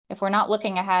if we're not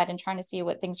looking ahead and trying to see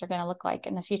what things are going to look like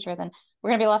in the future, then we're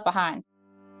going to be left behind.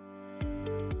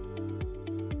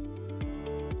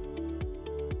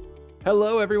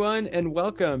 Hello, everyone, and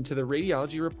welcome to the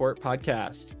Radiology Report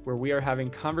podcast, where we are having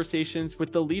conversations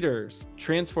with the leaders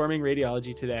transforming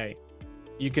radiology today.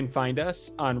 You can find us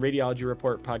on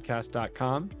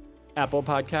radiologyreportpodcast.com, Apple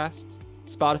Podcasts,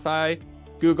 Spotify,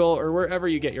 Google, or wherever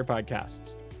you get your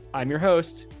podcasts. I'm your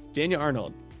host, Daniel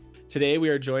Arnold. Today, we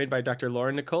are joined by Dr.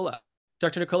 Lauren Nicola.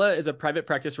 Dr. Nicola is a private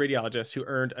practice radiologist who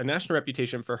earned a national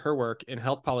reputation for her work in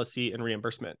health policy and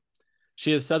reimbursement.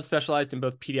 She is subspecialized in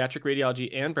both pediatric radiology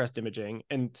and breast imaging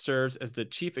and serves as the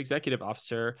Chief Executive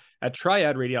Officer at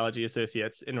Triad Radiology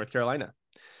Associates in North Carolina.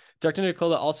 Dr.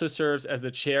 Nicola also serves as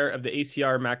the chair of the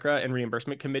ACR MACRA and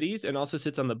reimbursement committees and also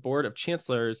sits on the board of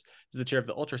chancellors as the chair of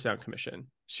the Ultrasound Commission.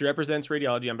 She represents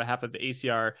radiology on behalf of the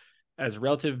ACR as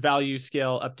Relative Value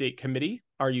Scale Update Committee,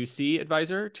 RUC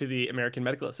advisor to the American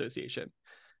Medical Association.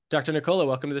 Dr. Nicola,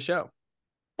 welcome to the show.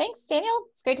 Thanks, Daniel.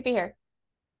 It's great to be here.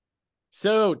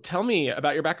 So tell me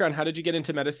about your background. How did you get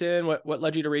into medicine? What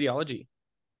led you to radiology?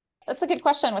 That's a good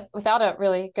question without a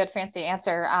really good fancy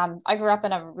answer. I grew up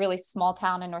in a really small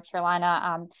town in North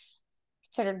Carolina,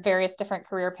 considered various different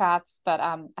career paths, but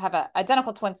I have an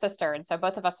identical twin sister. And so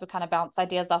both of us would kind of bounce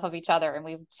ideas off of each other, and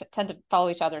we tend to follow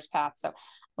each other's paths. So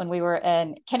when we were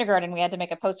in kindergarten, we had to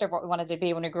make a poster of what we wanted to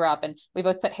be when we grew up. And we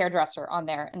both put hairdresser on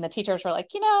there. And the teachers were like,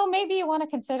 maybe you want to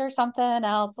consider something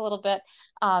else a little bit.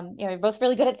 You're both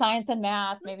really good at science and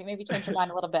math, maybe change your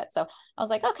mind a little bit. So I was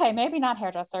like, okay, maybe not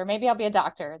hairdresser, maybe I'll be a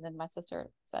doctor. And then my sister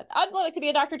said, I'd like to be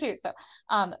a doctor too. So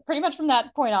pretty much from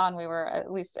that point on, we were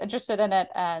at least interested in it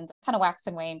and kind of waxed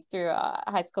and waned through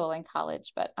high school and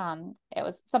college. But it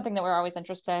was something that we were always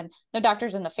interested in. No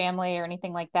doctors in the family or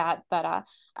anything like that. But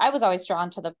I was always drawn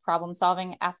to the problem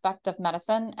solving aspect of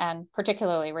medicine, and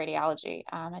particularly radiology.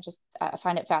 I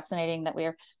find it fascinating that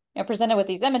we're presented with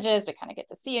these images. We kind of get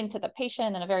to see into the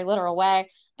patient in a very literal way,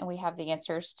 and we have the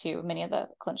answers to many of the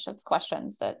clinicians'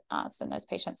 questions that send those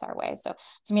patients our way. So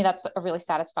to me, that's a really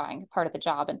satisfying part of the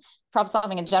job, and problem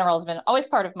solving in general has been always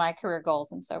part of my career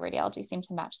goals, and so radiology seemed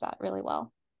to match that really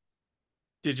well.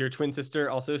 Did your twin sister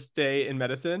also stay in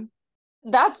medicine?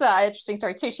 That's an interesting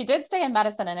story too. She did stay in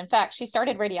medicine. And in fact, she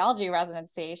started radiology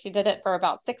residency. She did it for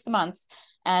about 6 months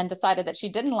and decided that she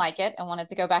didn't like it and wanted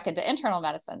to go back into internal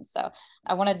medicine. So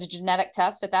I wanted a genetic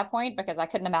test at that point because I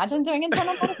couldn't imagine doing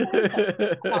internal medicine.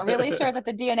 So I'm not really sure that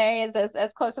the DNA is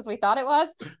as close as we thought it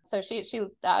was. So she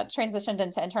transitioned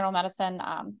into internal medicine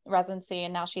residency,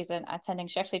 and now she's attending.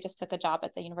 She actually just took a job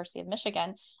at the University of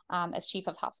Michigan as chief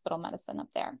of hospital medicine up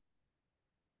there.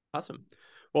 Awesome.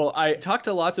 Well, I talked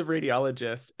to lots of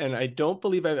radiologists, and I don't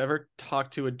believe I've ever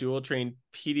talked to a dual-trained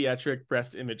pediatric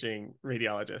breast imaging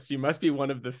radiologist. You must be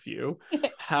one of the few.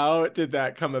 How did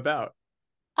that come about?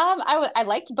 I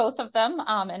liked both of them.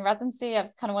 In residency, I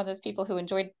was kind of one of those people who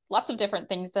enjoyed lots of different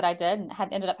things that I did and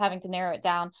had ended up having to narrow it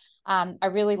down. I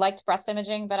really liked breast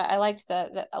imaging, but I liked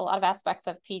a lot of aspects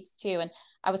of peds too. And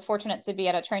I was fortunate to be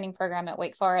at a training program at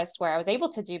Wake Forest where I was able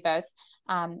to do both.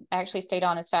 I actually stayed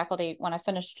on as faculty when I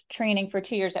finished training for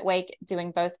 2 years at Wake, doing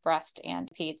both breast and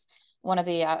peds. One of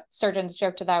the surgeons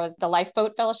joked that I was the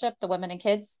lifeboat fellowship, the women and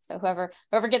kids. So whoever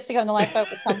gets to go in the lifeboat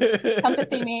would come to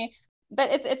see me.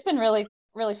 But it's been really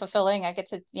fulfilling. I get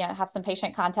to have some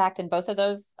patient contact in both of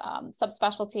those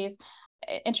subspecialties.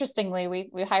 Interestingly,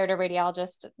 we hired a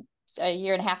radiologist a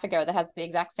year and a half ago that has the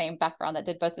exact same background that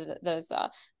did both of those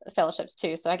fellowships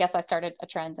too. So I guess I started a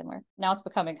trend, and now it's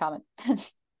becoming common.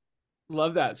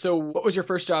 Love that. So what was your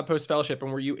first job post-fellowship,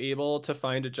 and were you able to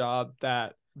find a job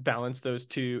that balanced those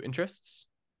two interests?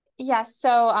 Yes.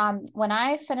 So when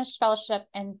I finished fellowship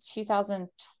in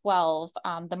 2012,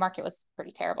 the market was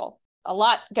pretty terrible. A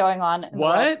lot going on.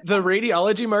 What? The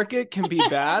radiology market can be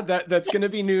bad? That's going to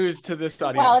be news to this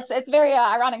audience. Well, it's very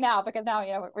ironic now because now,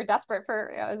 we're desperate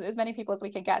for as many people as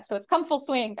we can get. So it's come full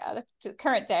swing to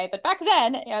current day. But back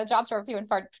then, jobs were few and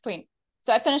far between.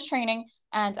 So I finished training,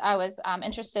 and I was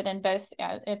interested in both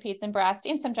peds and breast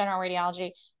and some general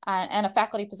radiology, and a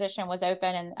faculty position was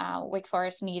open, and Wake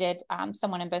Forest needed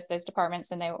someone in both those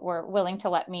departments, and they were willing to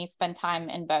let me spend time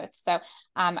in both. So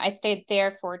I stayed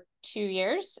there for 2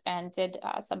 years and did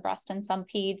some breast and some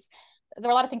peds. There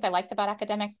were a lot of things I liked about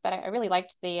academics, but I really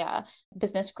liked the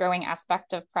business growing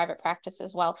aspect of private practice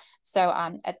as well. So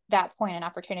at that point, an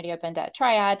opportunity opened at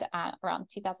Triad around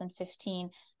 2015.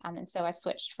 And so I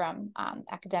switched from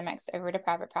academics over to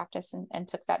private practice and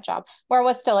took that job where I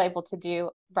was still able to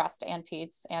do breast and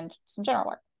peds and some general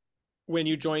work. When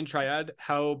you joined Triad,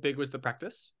 how big was the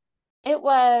practice? It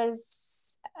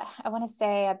was, I want to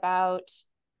say about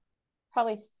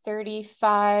probably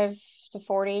 35 to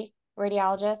 40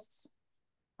 radiologists.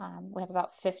 We have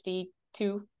about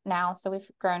 52 now, so we've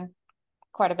grown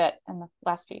quite a bit in the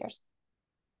last few years.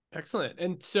 Excellent.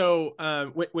 And so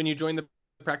when you joined the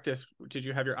practice, did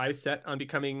you have your eyes set on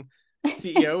becoming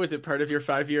CEO? Is it part of your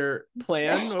 5-year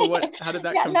plan, or what? How did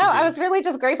that come to be? I was really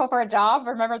just grateful for a job.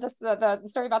 Remember this the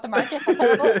story about the market, how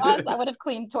terrible it was? I would have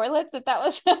cleaned toilets if that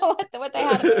was what they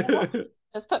had available.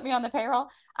 Just put me on the payroll.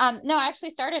 No, I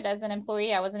actually started as an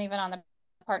employee. I wasn't even on the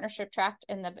partnership track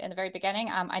in the very beginning.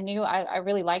 I knew I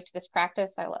really liked this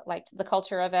practice. I liked the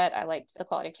culture of it. I liked the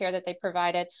quality of care that they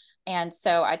provided. And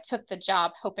so I took the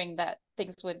job hoping that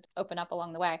things would open up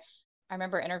along the way. I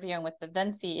remember interviewing with the then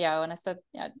CEO, and I said,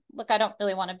 look, I don't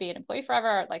really want to be an employee forever.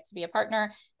 I'd like to be a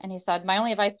partner. And he said, my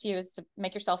only advice to you is to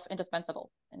make yourself indispensable.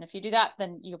 And if you do that,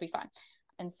 then you'll be fine.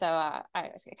 And so I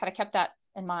kind of kept that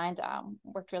in mind,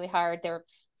 worked really hard. There were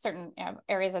certain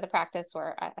areas of the practice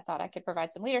where I thought I could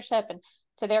provide some leadership. And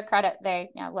to their credit, they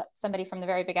let somebody from the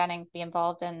very beginning be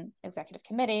involved in executive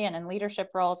committee and in leadership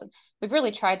roles. And we've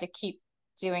really tried to keep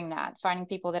doing that, finding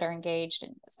people that are engaged,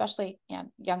 and especially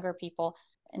younger people.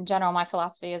 In general, my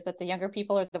philosophy is that the younger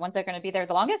people are the ones that are going to be there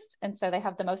the longest. And so they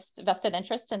have the most vested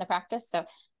interest in the practice. So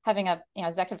having a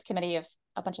executive committee of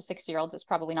a bunch of 60-year-olds is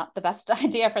probably not the best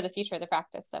idea for the future of the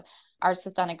practice. So ours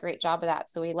has done a great job of that.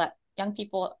 So we let young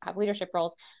people have leadership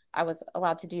roles. I was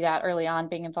allowed to do that early on,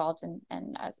 being involved in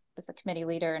as a committee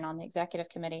leader and on the executive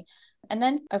committee. And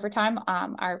then over time,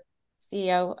 our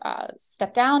CEO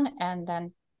stepped down, and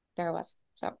then there I was.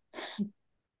 So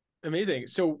amazing.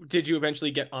 So did you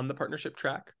eventually get on the partnership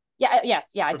track?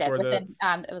 Yes, I did. Within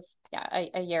it was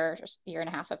a year and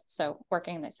a half of so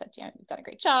working. They said, you've done a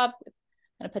great job. We're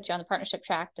going to put you on the partnership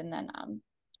track, and then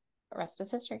the rest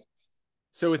is history.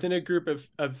 So within a group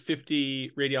of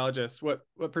 50 radiologists,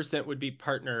 what percent would be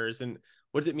partners, and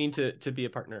what does it mean to be a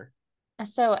partner?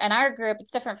 So in our group,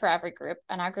 it's different for every group.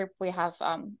 In our group, we have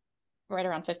right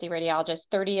around 50 radiologists.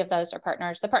 30 of those are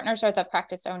partners. The partners are the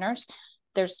practice owners.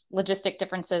 There's logistic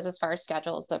differences as far as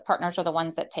schedules. The partners are the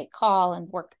ones that take call and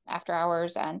work after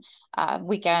hours and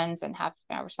weekends and have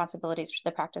responsibilities for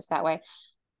the practice that way.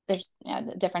 There's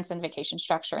a difference in vacation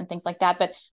structure and things like that.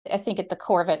 But I think at the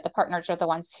core of it, the partners are the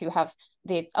ones who have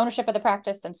the ownership of the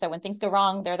practice. And so when things go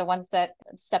wrong, they're the ones that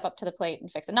step up to the plate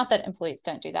and fix it. Not that employees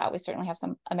don't do that. We certainly have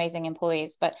some amazing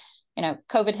employees, but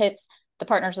COVID hits. The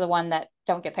partners are the one that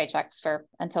don't get paychecks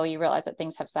until you realize that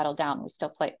things have settled down. We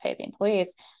still pay the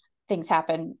employees. Things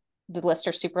happen. The lists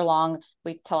are super long.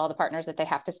 We tell all the partners that they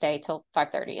have to stay till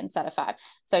 5:30 instead of 5.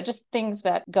 So just things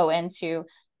that go into,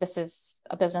 this is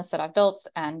a business that I've built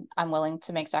and I'm willing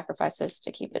to make sacrifices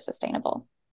to keep it sustainable.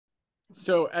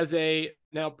 So as a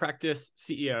now practice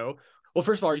CEO, well,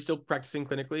 first of all, are you still practicing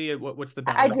clinically? What's the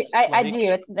balance? I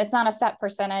do. It's not a set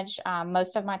percentage.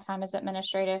 Most of my time is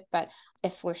administrative, but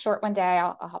if we're short one day,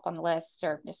 I'll hop on the list,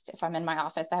 or just if I'm in my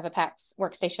office, I have a PACS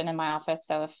workstation in my office.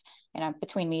 So if,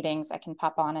 between meetings, I can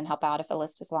pop on and help out if a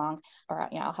list is long, or,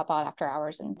 I'll help out after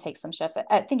hours and take some shifts.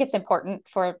 I think it's important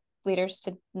for leaders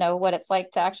to know what it's like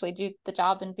to actually do the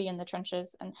job and be in the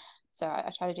trenches. And so I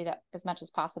try to do that as much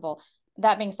as possible.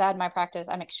 That being said, my practice,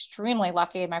 I'm extremely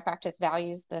lucky. My practice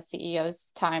values the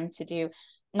CEO's time to do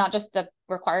not just the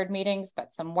required meetings,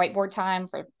 but some whiteboard time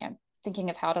for thinking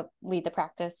of how to lead the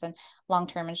practice and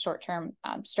long-term and short-term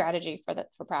strategy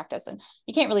for practice. And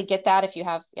you can't really get that if you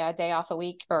have a day off a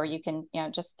week, or you can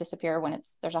just disappear when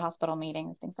there's a hospital meeting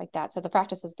or things like that. So the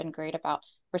practice has been great about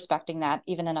respecting that,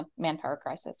 even in a manpower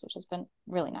crisis, which has been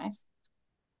really nice.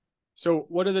 So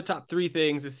what are the top 3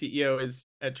 things a CEO is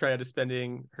at Triad is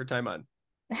spending her time on?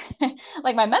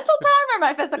 Like my mental time or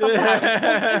my physical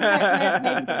time?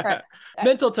 Maybe different.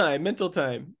 Mental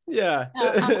time. Yeah.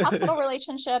 Hospital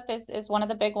relationship is one of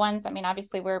the big ones. I mean,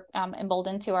 obviously we're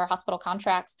emboldened to our hospital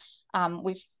contracts.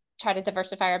 We've tried to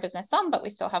diversify our business some, but we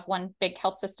still have one big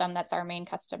health system that's our main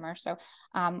customer. So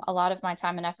a lot of my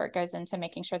time and effort goes into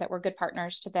making sure that we're good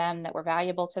partners to them, that we're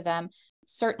valuable to them.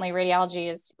 Certainly radiology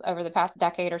is, over the past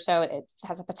decade or so, it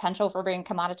has a potential for being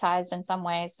commoditized in some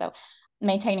ways. So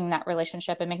maintaining that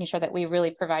relationship and making sure that we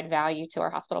really provide value to our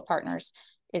hospital partners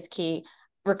is key.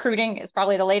 Recruiting is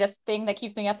probably the latest thing that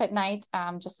keeps me up at night.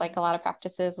 Just like a lot of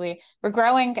practices, we're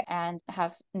growing and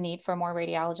have need for more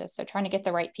radiologists. So trying to get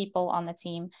the right people on the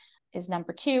team is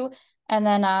number 2. And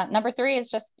then number 3 is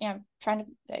just, trying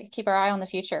to keep our eye on the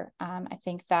future. I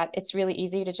think that it's really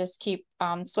easy to just keep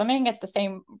swimming at the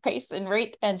same pace and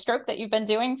rate and stroke that you've been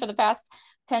doing for the past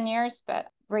 10 years. But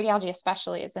radiology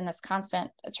especially is in this constant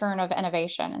turn of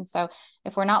innovation. And so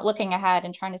if we're not looking ahead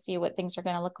and trying to see what things are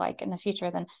going to look like in the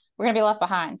future, then we're going to be left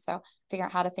behind. So figure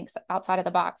out how to think outside of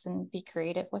the box and be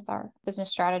creative with our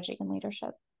business strategy and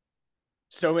leadership.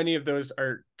 So many of those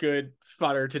are good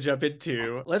fodder to jump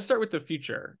into. Let's start with the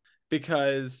future,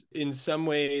 because in some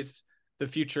ways the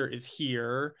future is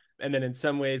here, and then in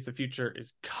some ways the future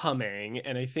is coming.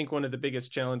 And I think one of the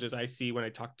biggest challenges I see when I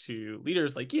talk to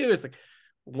leaders like you is like,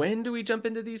 when do we jump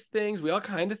into these things? We all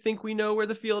kind of think we know where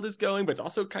the field is going, but it's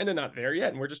also kind of not there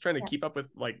yet. And we're just trying to keep up with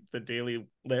like the daily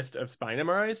list of spine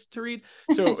MRIs to read.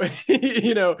 So,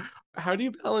 how do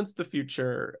you balance the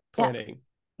future planning?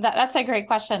 That's a great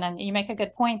question. And you make a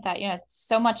good point that,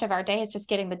 so much of our day is just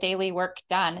getting the daily work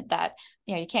done that,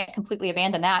 you can't completely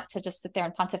abandon that to just sit there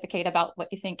and pontificate about what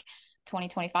you think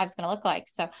 2025 is going to look like.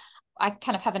 So I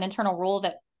kind of have an internal rule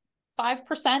that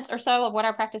 5% or so of what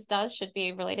our practice does should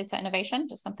be related to innovation,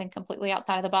 just something completely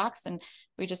outside of the box. And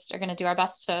we just are going to do our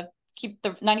best to keep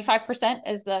the 95%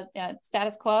 as the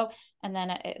status quo, and then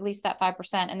at least that 5%.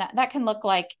 And that can look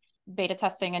like beta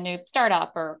testing a new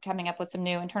startup, or coming up with some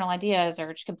new internal ideas,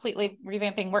 or just completely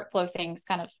revamping workflow things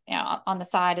kind of on the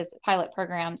side as pilot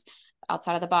programs,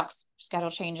 outside of the box schedule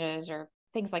changes or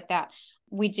things like that.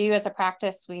 We do, as a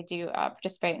practice, we do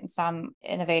participate in some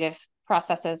innovative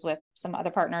processes with some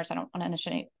other partners. I don't want to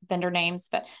initiate vendor names,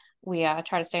 but we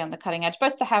try to stay on the cutting edge,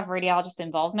 both to have radiologist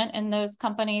involvement in those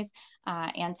companies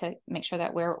and to make sure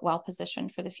that we're well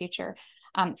positioned for the future.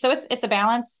 So it's a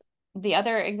balance. The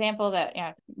other example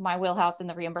that my wheelhouse in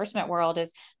the reimbursement world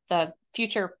is the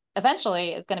future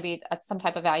eventually is going to be some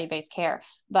type of value-based care,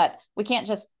 but we can't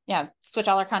just switch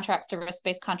all our contracts to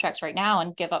risk-based contracts right now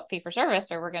and give up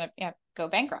fee-for-service, or we're going to go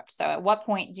bankrupt. So at what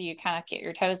point do you kind of get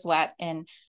your toes wet in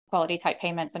quality type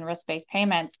payments and risk-based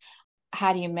payments?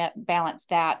 How do you balance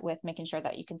that with making sure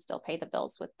that you can still pay the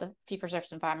bills with the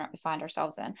fee-for-service environment we find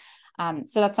ourselves in?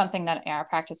 So that's something that our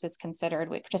practice is considered.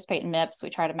 We participate in MIPS. We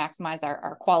try to maximize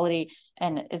our quality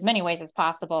in as many ways as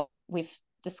possible. We've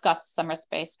discussed some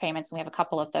risk-based payments, and we have a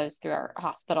couple of those through our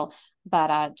hospital,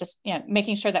 but just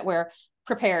making sure that we're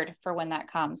prepared for when that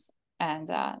comes, and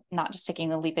not just taking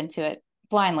the leap into it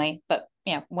blindly, but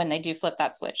when they do flip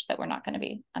that switch, that we're not going to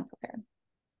be unprepared.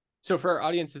 So for our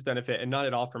audience's benefit, and not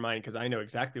at all for mine, because I know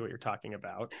exactly what you're talking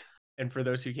about, and for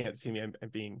those who can't see me, I'm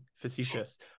being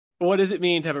facetious. What does it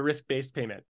mean to have a risk-based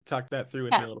payment? Talk that through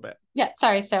with me a little bit. Yeah,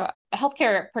 sorry. So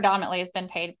healthcare predominantly has been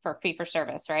paid for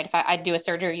fee-for-service, right? If I do a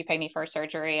surgery, you pay me for a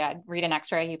surgery. I read an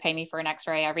x-ray, you pay me for an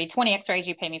x-ray. I read 20 x-rays,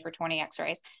 you pay me for 20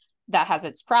 x-rays. That has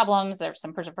its problems. There's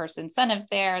some perverse incentives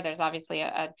there. There's obviously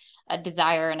a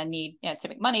desire and a need to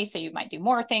make money. So you might do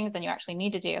more things than you actually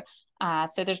need to do.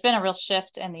 So there's been a real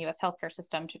shift in the US healthcare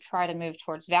system to try to move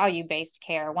towards value-based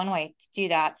care. One way to do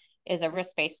that is a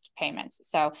risk-based payments.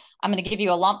 So I'm going to give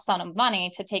you a lump sum of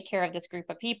money to take care of this group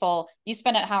of people. You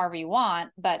spend it however you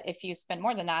want, but if you spend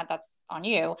more than that, that's on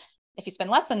you. If you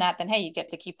spend less than that, then hey, you get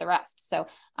to keep the rest. So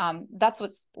that's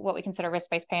what we consider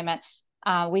risk-based payment.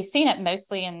 We've seen it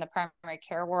mostly in the primary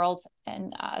care world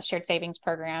and shared savings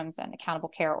programs and accountable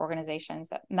care organizations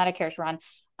that Medicare's run.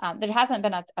 There hasn't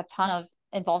been a ton of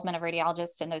involvement of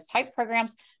radiologists in those type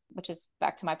programs, which is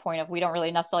back to my point of we don't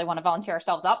really necessarily want to volunteer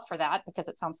ourselves up for that because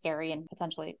it sounds scary and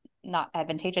potentially not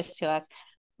advantageous to us.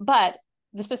 But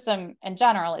the system in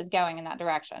general is going in that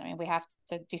direction. I mean, we have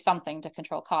to do something to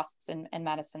control costs in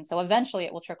medicine. So eventually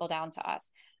it will trickle down to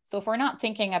us. So if we're not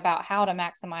thinking about how to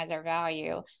maximize our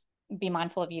value, be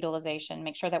mindful of utilization,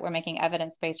 make sure that we're making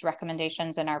evidence-based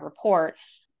recommendations in our report.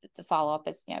 The follow-up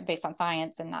is based on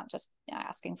science and not just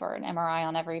asking for an MRI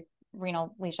on every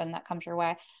renal lesion that comes your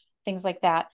way, things like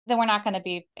that. Then we're not going to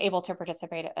be able to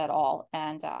participate at all.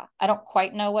 And I don't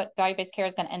quite know what value-based care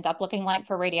is going to end up looking like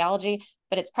for radiology,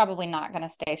 but it's probably not going to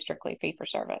stay strictly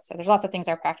fee-for-service. So there's lots of things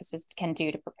our practices can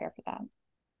do to prepare for that.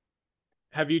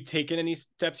 Have you taken any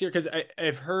steps here? Because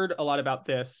I've heard a lot about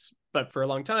this, but for a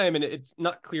long time, and it's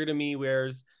not clear to me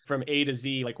where's from A to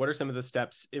Z, like what are some of the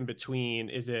steps in between?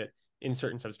 Is it in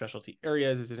certain subspecialty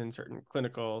areas? Is it in certain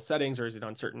clinical settings, or is it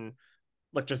on certain,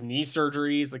 like just knee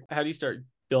surgeries? Like how do you start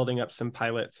building up some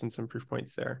pilots and some proof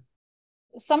points there?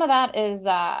 Some of that is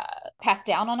passed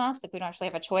down on us if we don't actually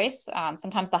have a choice.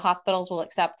 Sometimes the hospitals will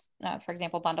accept, for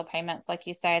example, bundle payments. Like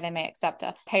you say, they may accept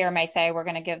a payer may say, we're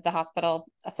going to give the hospital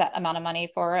a set amount of money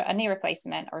for a knee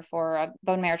replacement or for a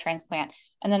bone marrow transplant.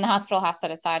 And then the hospital has to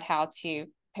decide how to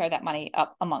pair that money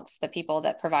up amongst the people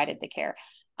that provided the care.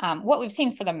 What we've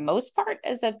seen for the most part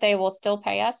is that they will still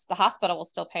pay us. The hospital will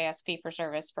still pay us fee for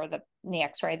service for the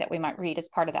x-ray that we might read as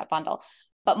part of that bundle.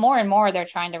 But more and more, they're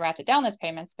trying to ratchet down those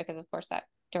payments because, of course, that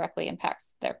directly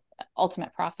impacts their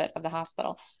ultimate profit of the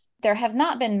hospital. There have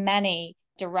not been many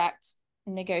direct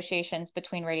negotiations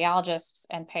between radiologists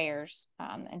and payers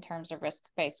in terms of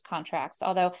risk-based contracts,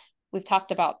 although we've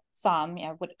talked about some,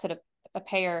 what could a a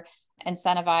payer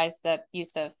incentivize the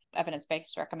use of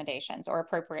evidence-based recommendations or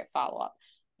appropriate follow-up,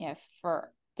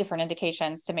 for different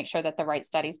indications to make sure that the right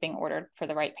study is being ordered for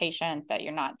the right patient, that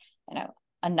you're not,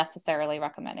 unnecessarily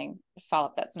recommending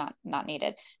follow-up that's not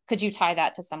needed. Could you tie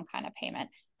that to some kind of payment?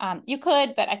 You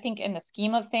could, but I think in the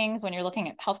scheme of things, when you're looking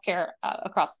at healthcare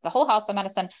across the whole house of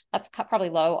medicine, that's probably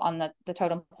low on the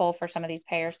totem pole for some of these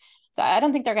payers. So I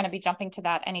don't think they're going to be jumping to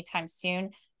that anytime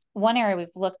soon. One area we've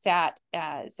looked at,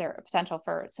 is there a potential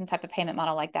for some type of payment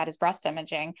model like that, is breast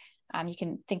imaging. You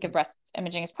can think of breast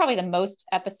imaging as probably the most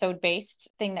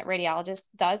episode-based thing that radiologist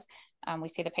does. We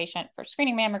see the patient for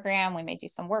screening mammogram. We may do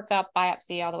some workup,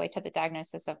 biopsy, all the way to the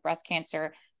diagnosis of breast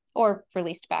cancer or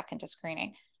released back into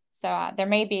screening. So there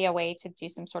may be a way to do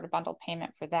some sort of bundled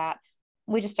payment for that.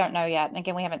 We just don't know yet. And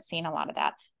again, we haven't seen a lot of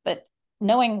that. But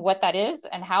knowing what that is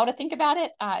and how to think about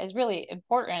it is really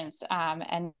important,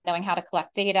 and knowing how to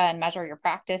collect data and measure your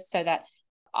practice, so that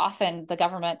often the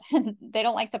government, they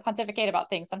don't like to pontificate about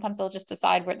things. Sometimes they'll just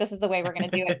decide this is the way we're going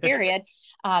to do it, period.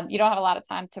 You don't have a lot of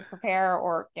time to prepare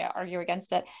or argue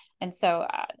against it. And so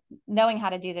knowing how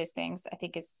to do those things, I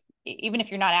think, is, even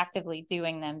if you're not actively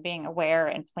doing them, being aware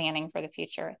and planning for the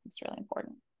future, I think is really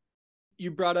important.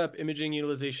 You brought up imaging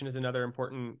utilization as another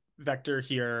important vector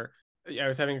here. I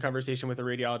was having a conversation with a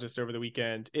radiologist over the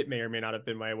weekend. It may or may not have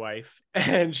been my wife.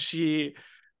 And she,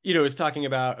 was talking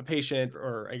about a patient,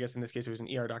 or I guess in this case, it was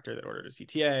an ER doctor that ordered a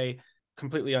CTA,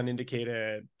 completely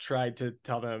unindicated, tried to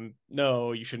tell them,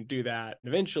 no, you shouldn't do that.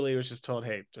 And eventually was just told,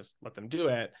 hey, just let them do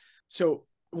it. So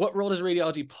what role does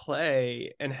radiology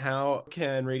play, and how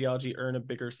can radiology earn a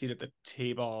bigger seat at the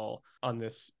table on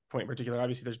this point in particular?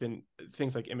 Obviously, there's been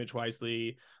things like Image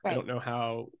Wisely. Right. I don't know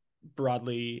how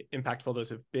broadly impactful those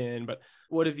have been, but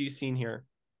what have you seen here?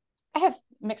 I have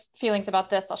mixed feelings about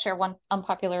this. I'll share one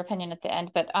unpopular opinion at the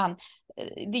end, but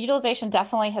the utilization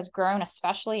definitely has grown,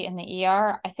 especially in the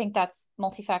ER. I think that's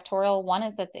multifactorial. One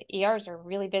is that the ERs are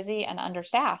really busy and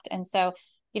understaffed. And so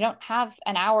you don't have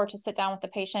an hour to sit down with the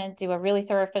patient, do a really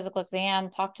thorough physical exam,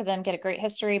 talk to them, get a great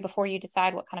history before you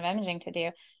decide what kind of imaging to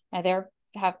do. Now, they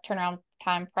have turnaround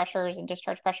time pressures and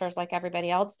discharge pressures like everybody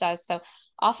else does. So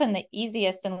often the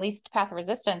easiest and least path of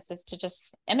resistance is to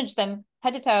just image them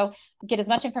head to toe, get as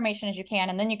much information as you can,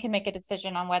 and then you can make a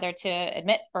decision on whether to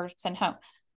admit or send home.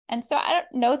 And so I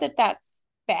don't know that that's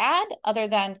bad, other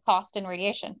than cost and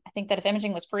radiation. I think that if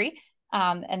imaging was free,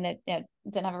 and that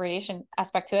didn't have a radiation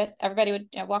aspect to it, everybody would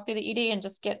walk through the ED and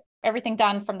just get everything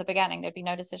done from the beginning. There'd be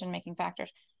no decision-making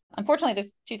factors. Unfortunately,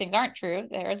 those two things aren't true.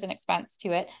 There is an expense to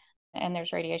it, and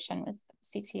there's radiation with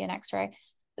CT and X-ray.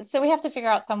 So we have to figure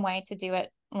out some way to do it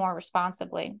more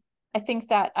responsibly. I think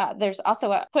that there's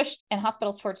also a push in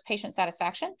hospitals towards patient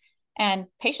satisfaction, and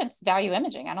patients value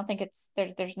imaging. I don't think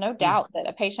there's no doubt that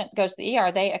a patient goes to the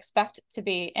ER, they expect to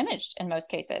be imaged in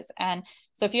most cases. And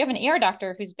so if you have an ER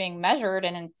doctor who's being measured,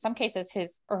 and in some cases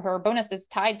his or her bonus is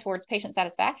tied towards patient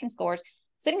satisfaction scores,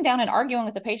 sitting down and arguing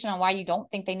with the patient on why you don't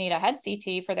think they need a head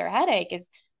CT for their headache is,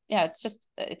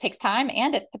 it takes time,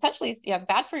 and it potentially is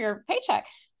bad for your paycheck.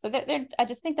 So I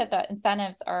just think that the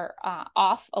incentives are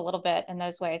off a little bit in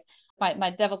those ways.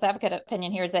 My devil's advocate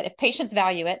opinion here is that if patients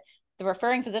value it, the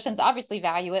referring physicians obviously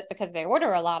value it because they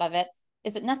order a lot of it.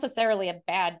 Is it necessarily a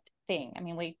bad thing? I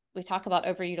mean, we talk about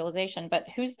overutilization, but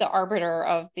who's the arbiter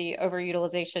of the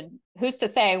overutilization? Who's to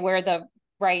say where the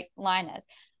right line is?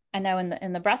 I know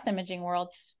in the breast imaging world,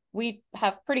 we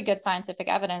have pretty good scientific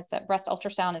evidence that breast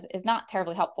ultrasound is not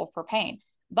terribly helpful for pain,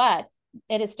 but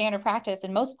it is standard practice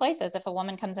in most places. If a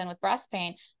woman comes in with breast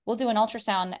pain, we'll do an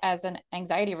ultrasound as an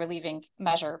anxiety relieving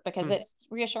measure because it's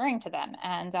reassuring to them.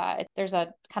 And there's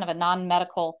a kind of a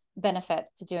non-medical benefit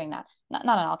to doing that. Not in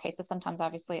all cases. Sometimes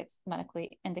obviously it's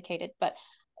medically indicated, but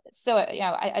so,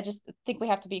 I just think we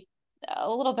have to be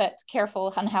a little bit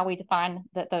careful on how we define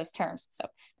those terms. So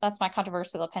that's my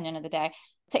controversial opinion of the day.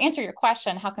 To answer your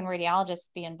question, how can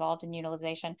radiologists be involved in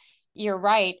utilization? You're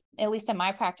right. At least in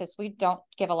my practice, we don't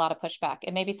give a lot of pushback.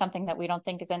 It may be something that we don't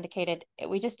think is indicated.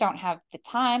 We just don't have the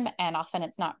time, and often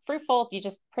it's not fruitful. You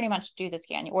just pretty much do the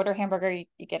scan. You order a hamburger, you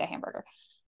get a hamburger.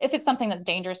 If it's something that's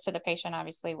dangerous to the patient,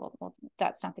 obviously,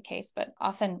 that's not the case, but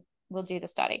often we'll do the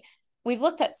study. We've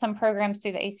looked at some programs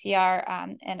through the ACR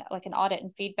and like an audit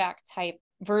and feedback type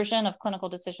version of clinical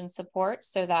decision support,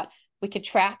 so that we could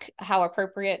track how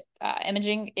appropriate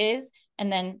imaging is.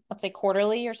 And then let's say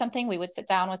quarterly or something, we would sit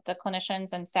down with the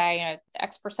clinicians and say,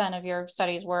 X% of your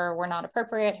studies were not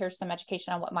appropriate. Here's some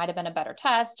education on what might have been a better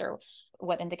test, or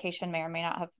what indication may or may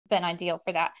not have been ideal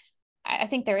for that. I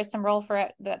think there is some role for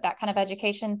that kind of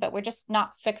education, but we're just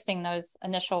not fixing those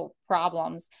initial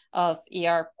problems of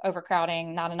ER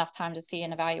overcrowding, not enough time to see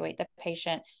and evaluate the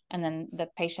patient, and then the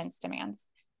patient's demands.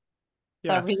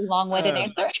 So a Yeah. really long-winded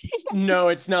answer. No,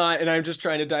 it's not. And I'm just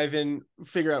trying to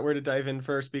figure out where to dive in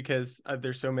first because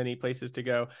there's so many places to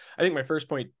go. I think my first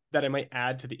point that I might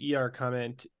add to the ER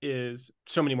comment is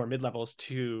so many more mid-levels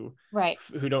to Right.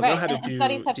 who don't know Right. how to And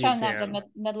studies do have the shown that the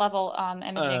exam. mid-level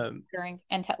imaging Um, ordering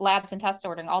and labs and test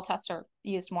ordering, all tests are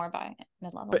used more by but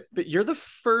mid-levels. but you're the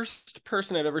first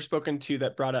person I've ever spoken to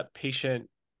that brought up patient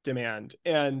demand.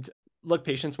 And look,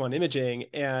 patients want imaging.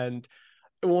 And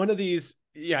one of these,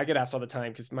 yeah, I get asked all the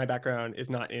time because my background is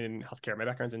not in healthcare. My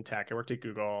background's in tech. I worked at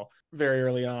Google very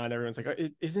early on. Everyone's like, "Oh,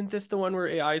 isn't this the one where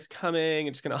AI is coming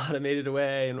and just going to automate it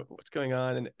away? And what's going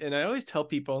on?" And I always tell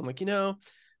people, I'm like,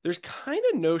 there's kind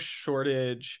of no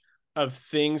shortage of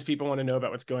things people want to know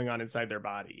about what's going on inside their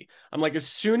body. I'm like, as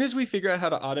soon as we figure out how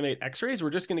to automate x-rays, we're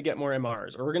just going to get more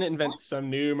MRs, or we're going to invent some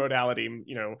new modality, and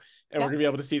we're Yeah. going to be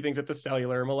able to see things at the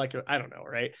cellular, molecular, I don't know,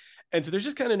 right? And so there's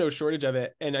just kind of no shortage of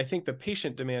it. And I think the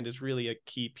patient demand is really a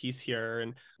key piece here.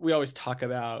 And we always talk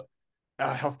about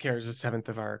healthcare is a seventh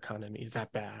of our economy. Is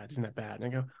that bad? Isn't that bad? And I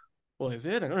go, well, is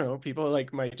it? I don't know. People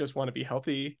like might just want to be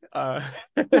healthy. And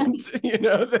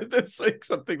that's like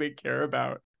something they care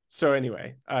about. So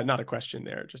anyway, not a question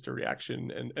there, just a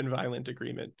reaction and violent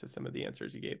agreement to some of the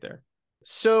answers you gave there.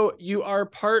 So you are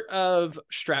part of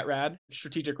StratRad,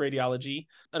 Strategic Radiology,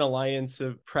 an alliance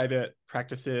of private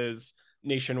practices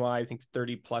nationwide, I think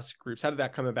 30 plus groups. How did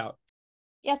that come about?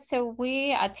 Yes, so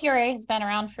TRA has been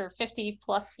around for 50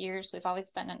 plus years. We've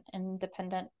always been an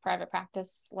independent private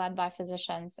practice led by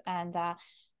physicians. And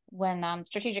when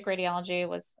Strategic Radiology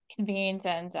was convened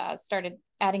and started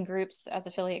adding groups as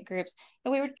affiliate groups,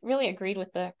 we really agreed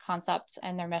with the concept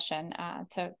and their mission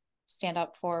to stand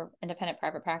up for independent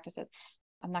private practices.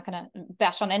 I'm not going to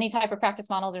bash on any type of practice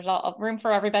models. There's all room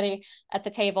for everybody at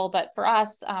the table. But for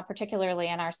us, particularly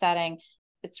in our setting,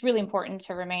 it's really important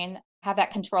to have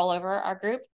that control over our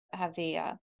group, have the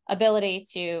ability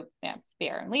to be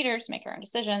our own leaders, make our own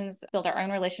decisions, build our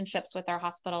own relationships with our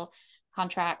hospital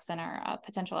contracts and our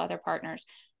potential other partners.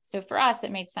 So for us,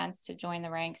 it made sense to join the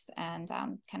ranks and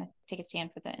kind of take a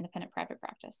stand for the independent private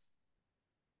practice.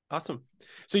 Awesome.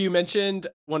 So you mentioned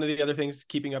one of the other things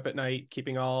keeping up at night,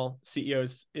 keeping all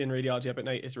CEOs in radiology up at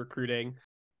night is recruiting.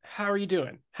 How are you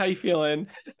doing? How are you feeling?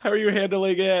 How are you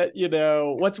handling it?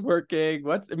 What's working?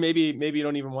 Maybe you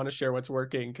don't even want to share what's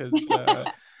working because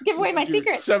give away my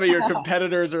secrets. some of your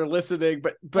competitors are listening.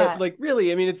 But Yeah. like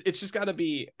really, I mean, it's just got to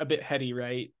be a bit heady,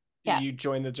 right? Yeah. You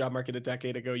joined the job market a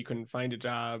decade ago. You couldn't find a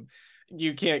job.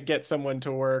 You can't get someone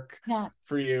to work Yeah.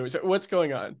 for you. So what's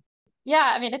going on?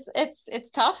 Yeah, I mean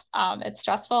it's tough. It's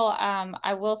stressful.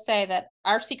 I will say that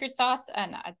our secret sauce,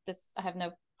 and I have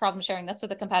no problem sharing this with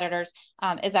the competitors,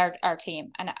 is our team.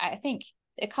 And I think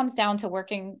it comes down to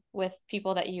working with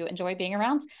people that you enjoy being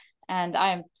around. And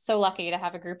I'm so lucky to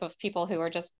have a group of people who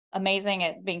are just amazing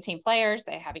at being team players.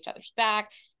 They have each other's back.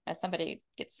 As somebody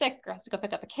gets sick or has to go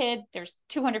pick up a kid, there's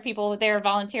 200 people there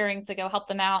volunteering to go help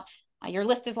them out. Your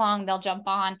list is long, they'll jump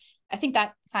on. I think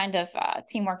that kind of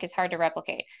teamwork is hard to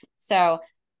replicate. So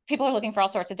people are looking for all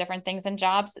sorts of different things in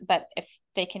jobs, but if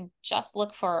they can just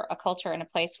look for a culture and a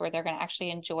place where they're going to actually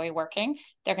enjoy working,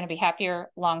 they're going to be happier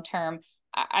long term.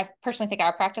 I personally think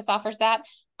our practice offers that.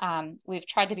 We've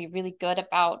tried to be really good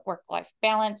about work-life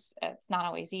balance. It's not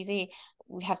always easy.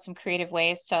 We have some creative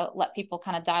ways to let people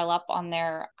kind of dial up on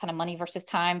their kind of money versus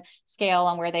time scale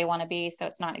on where they want to be. So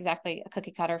it's not exactly a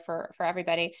cookie cutter for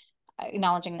everybody,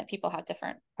 acknowledging that people have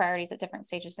different priorities at different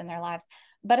stages in their lives.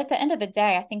 But at the end of the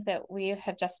day, I think that we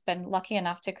have just been lucky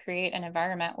enough to create an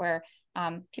environment where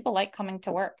people like coming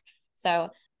to work. So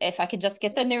if I could just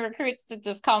get the new recruits to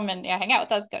just come and hang out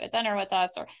with us, go to dinner with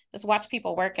us, or just watch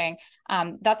people working,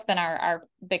 that's been our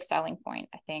big selling point,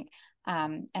 I think.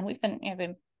 And we've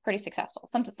been pretty successful.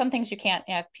 Some things you can't,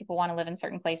 people want to live in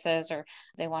certain places or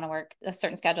they want to work a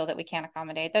certain schedule that we can't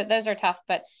accommodate. Those are tough,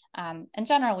 but in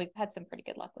general, we've had some pretty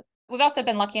good luck with. We've also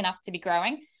been lucky enough to be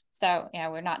growing. So,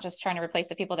 we're not just trying to replace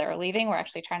the people that are leaving. We're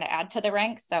actually trying to add to the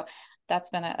ranks. So that's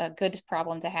been a good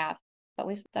problem to have, but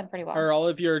we've done pretty well. Are all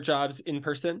of your jobs in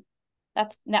person? I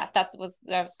was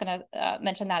going to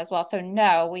mention that as well. So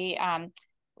no, we,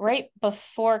 right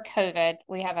before COVID,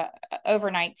 we have a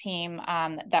overnight team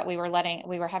that we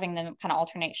were having them kind of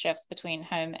alternate shifts between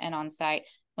home and on site.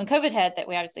 When COVID hit, that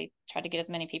we obviously tried to get as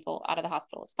many people out of the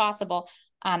hospital as possible.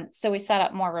 So we set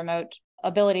up more remote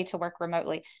ability to work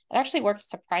remotely. It actually works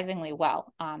surprisingly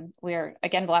well. We're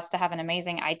again blessed to have an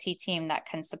amazing IT team that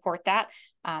can support that.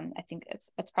 I think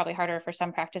it's probably harder for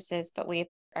some practices, but we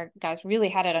our guys really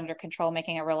had it under control,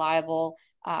 making a reliable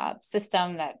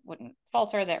system that wouldn't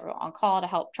falter, that were on call to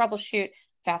help troubleshoot,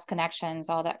 fast connections,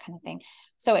 all that kind of thing.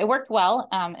 So it worked well.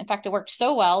 In fact, it worked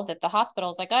so well that the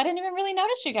hospital's like, I didn't even really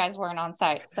notice you guys weren't on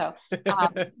site. So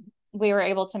we were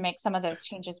able to make some of those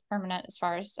changes permanent as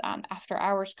far as after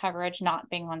hours coverage not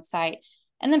being on site.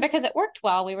 And then because it worked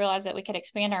well, we realized that we could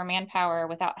expand our manpower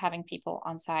without having people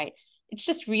on site. It's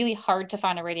just really hard to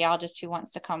find a radiologist who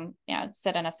wants to come,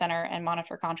 sit in a center and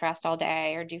monitor contrast all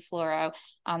day or do fluoro.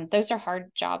 Those are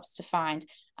hard jobs to find.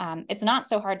 It's not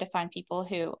so hard to find people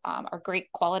who are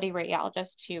great quality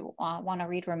radiologists who want to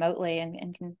read remotely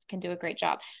and can do a great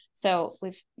job. So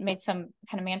we've made some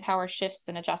kind of manpower shifts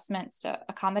and adjustments to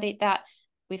accommodate that.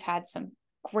 We've had some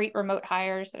great remote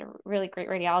hires that are really great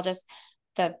radiologists.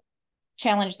 The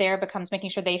challenge there becomes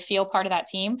making sure they feel part of that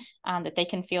team, that they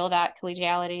can feel that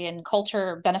collegiality and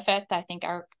culture benefit that I think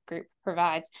our group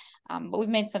provides. But we've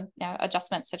made some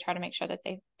adjustments to try to make sure that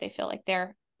they feel like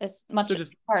they're as much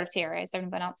part of TRA as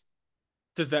everyone else.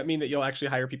 Does that mean that you'll actually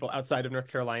hire people outside of North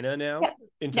Carolina now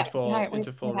into full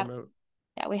remote?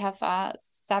 Yeah, we have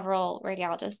several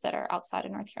radiologists that are outside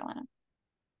of North Carolina.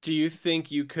 Do you think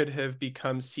you could have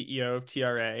become CEO of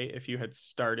TRA if you had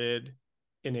started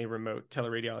in a remote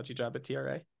teleradiology job at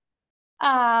TRA?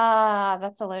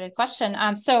 That's a loaded question.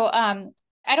 So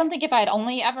I don't think if I had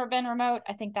only ever been remote,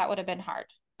 I think that would have been hard.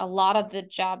 A lot of the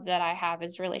job that I have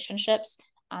is relationships.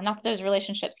 Not that those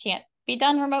relationships can't be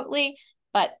done remotely,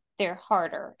 but they're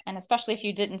harder. And especially if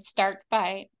you didn't start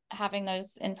by having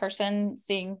those in person,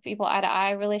 seeing people eye to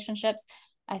eye relationships,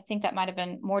 I think that might have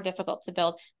been more difficult to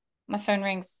build. My phone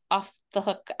rings off the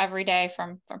hook every day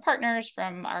from partners,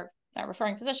 from our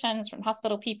referring physicians, from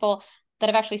hospital people that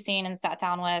I've actually seen and sat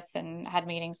down with and had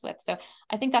meetings with. So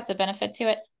I think that's a benefit to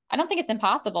it. I don't think it's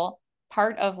impossible.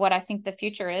 Part of what I think the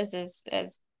future is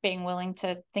being willing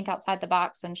to think outside the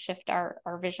box and shift our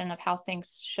vision of how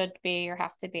things should be or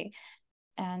have to be.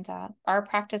 And our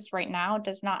practice right now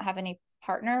does not have any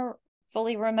partner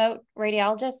fully remote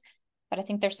radiologists, but I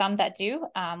think there's some that do.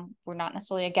 We're not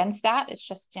necessarily against that. It's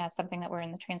just something that we're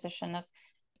in the transition of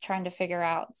trying to figure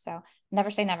out. So never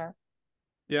say never.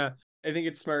 Yeah, I think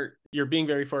it's smart. You're being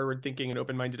very forward thinking and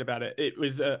open-minded about it. It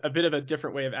was a bit of a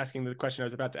different way of asking the question I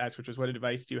was about to ask, which was, what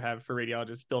advice do you have for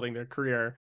radiologists building their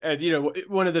career? And,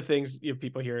 one of the things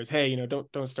people hear is, hey,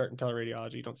 don't start in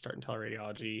teleradiology. Don't start in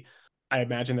teleradiology. I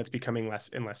imagine that's becoming less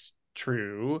and less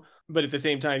true. But at the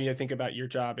same time, think about your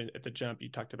job at the jump. You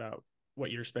talked about what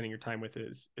you're spending your time with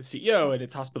as a CEO, and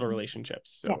it's hospital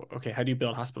relationships. So, okay, how do you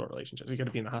build hospital relationships? You got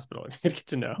to be in the hospital and get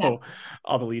to know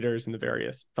all the leaders and the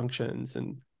various functions.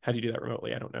 And how do you do that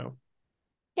remotely? I don't know.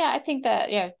 Yeah, I think that,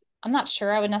 I'm not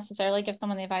sure I would necessarily give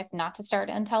someone the advice not to start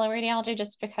in teleradiology,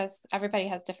 just because everybody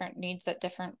has different needs at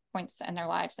different points in their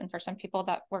lives. And for some people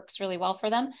that works really well for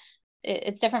them.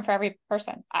 It's different for every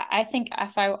person. I think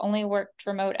if I only worked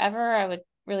remote ever, I would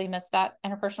really miss that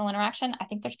interpersonal interaction. I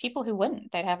think there's people who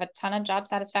wouldn't. They'd have a ton of job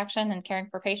satisfaction and caring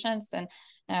for patients and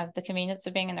the convenience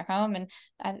of being in their home, and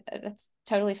that's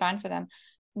totally fine for them.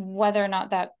 Whether or not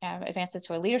that advances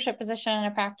to a leadership position in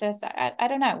a practice, I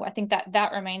don't know. I think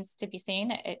that remains to be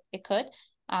seen. It could.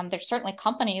 There's certainly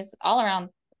companies all around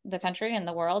the country and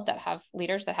the world that have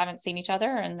leaders that haven't seen each other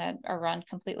and that are run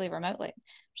completely remotely.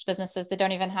 There's businesses that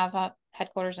don't even have a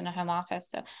headquarters in a home office.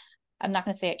 So I'm not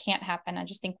going to say it can't happen. I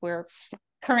just think we're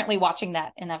currently watching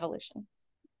that in evolution.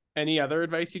 Any other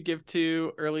advice you'd give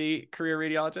to early career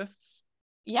radiologists?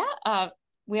 Yeah.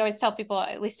 We always tell people,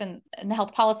 at least in the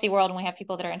health policy world, when we have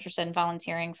people that are interested in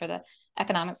volunteering for the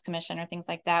Economics Commission or things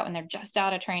like that, when they're just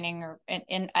out of training or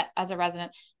as a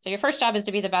resident. So your first job is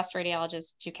to be the best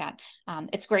radiologist you can.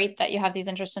 It's great that you have these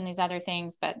interests in these other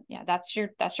things, but that's your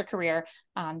career.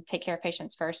 Take care of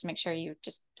patients first. Make sure you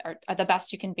just are the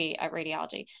best you can be at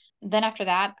radiology. Then after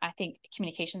that, I think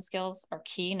communication skills are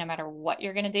key no matter what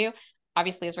you're going to do.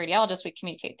 Obviously, as radiologists, we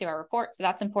communicate through our report, so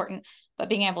that's important. But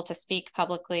being able to speak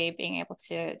publicly, being able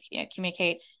to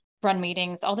communicate, run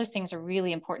meetings, all those things are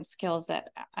really important skills that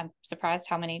I'm surprised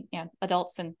how many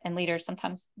adults and leaders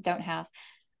sometimes don't have.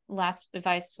 Last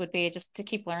advice would be just to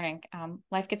keep learning.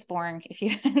 Life gets boring if you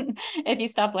if you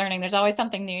stop learning. There's always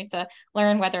something new to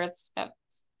learn, whether it's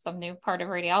some new part of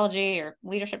radiology or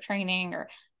leadership training or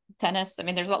tennis. I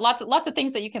mean, there's lots of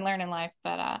things that you can learn in life,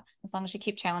 but as long as you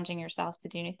keep challenging yourself to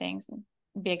do new things and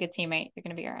be a good teammate, you're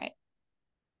going to be all right.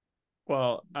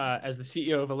 Well, as the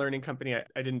CEO of a learning company,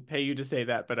 I didn't pay you to say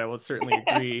that, but I will certainly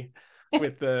agree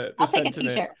with the I'll sentiment. take a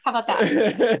t-shirt. How about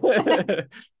that?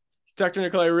 Dr.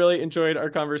 Nicola, I really enjoyed our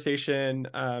conversation.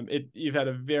 You've had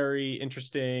a very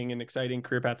interesting and exciting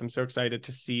career path. I'm so excited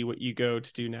to see what you go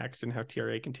to do next and how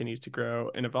TRA continues to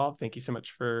grow and evolve. Thank you so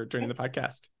much for joining the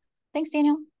podcast. Thanks,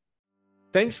 Daniel.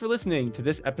 Thanks for listening to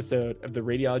this episode of the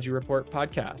Radiology Report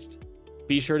podcast.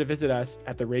 Be sure to visit us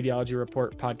at the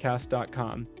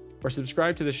radiologyreportpodcast.com or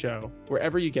subscribe to the show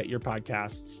wherever you get your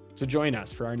podcasts to join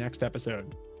us for our next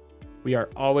episode. We are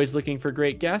always looking for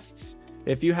great guests.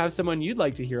 If you have someone you'd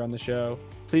like to hear on the show,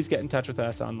 please get in touch with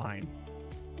us online.